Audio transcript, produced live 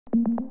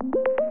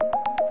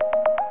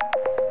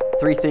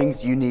Three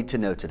things you need to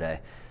know today.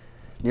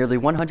 Nearly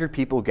 100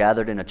 people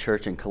gathered in a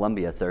church in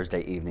Columbia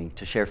Thursday evening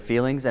to share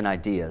feelings and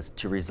ideas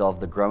to resolve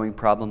the growing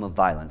problem of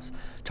violence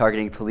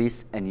targeting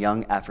police and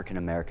young African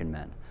American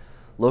men.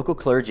 Local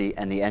clergy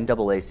and the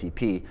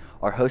NAACP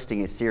are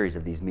hosting a series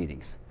of these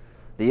meetings.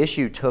 The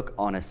issue took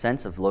on a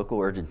sense of local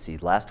urgency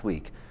last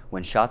week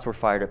when shots were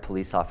fired at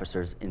police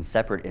officers in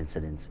separate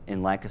incidents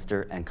in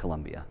Lancaster and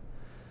Columbia.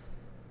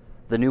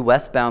 The new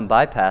westbound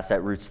bypass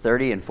at routes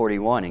 30 and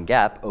 41 in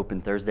Gap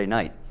opened Thursday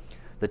night.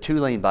 The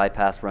two-lane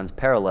bypass runs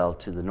parallel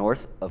to the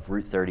north of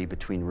Route 30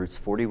 between routes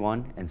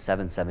 41 and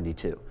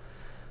 772.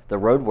 The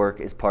roadwork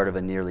is part of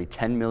a nearly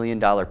 $10 million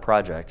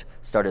project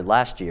started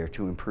last year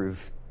to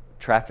improve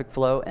traffic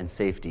flow and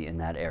safety in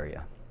that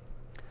area.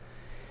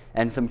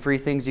 And some free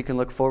things you can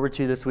look forward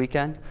to this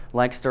weekend.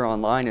 Lancaster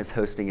Online is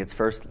hosting its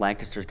first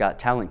Lancaster's Got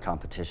Talent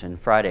competition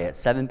Friday at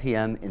 7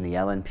 p.m. in the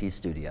LNP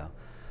studio.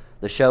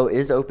 The show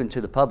is open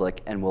to the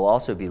public and will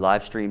also be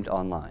live streamed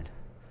online.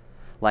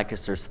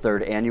 Lancaster's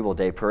third annual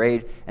day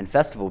parade and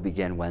festival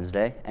began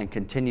Wednesday and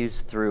continues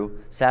through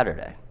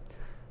Saturday.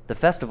 The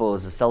festival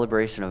is a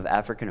celebration of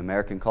African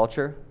American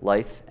culture,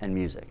 life, and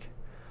music.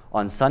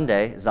 On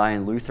Sunday,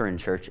 Zion Lutheran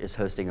Church is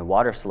hosting a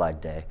water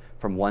slide day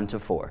from 1 to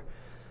 4.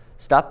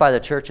 Stop by the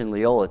church in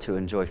Leola to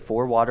enjoy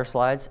 4 water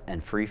slides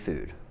and free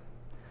food.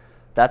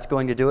 That's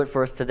going to do it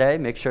for us today.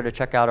 Make sure to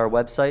check out our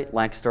website,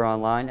 Lancaster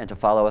Online, and to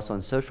follow us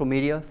on social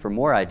media for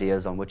more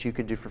ideas on what you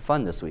could do for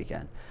fun this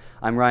weekend.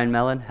 I'm Ryan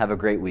Mellon. Have a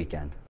great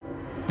weekend.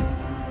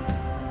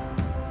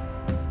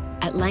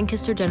 At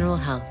Lancaster General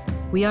Health,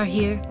 we are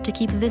here to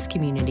keep this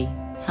community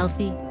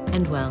healthy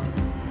and well,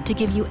 to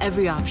give you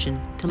every option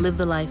to live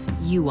the life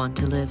you want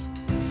to live.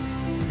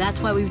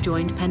 That's why we've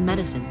joined Penn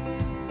Medicine,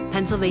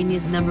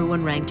 Pennsylvania's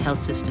 #1 ranked health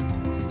system,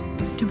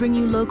 to bring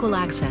you local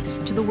access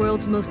to the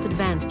world's most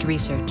advanced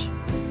research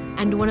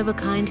and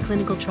one-of-a-kind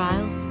clinical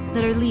trials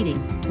that are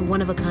leading to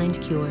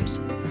one-of-a-kind cures.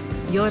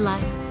 Your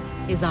life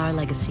is our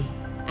legacy,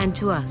 and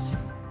to us,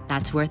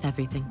 that's worth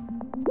everything.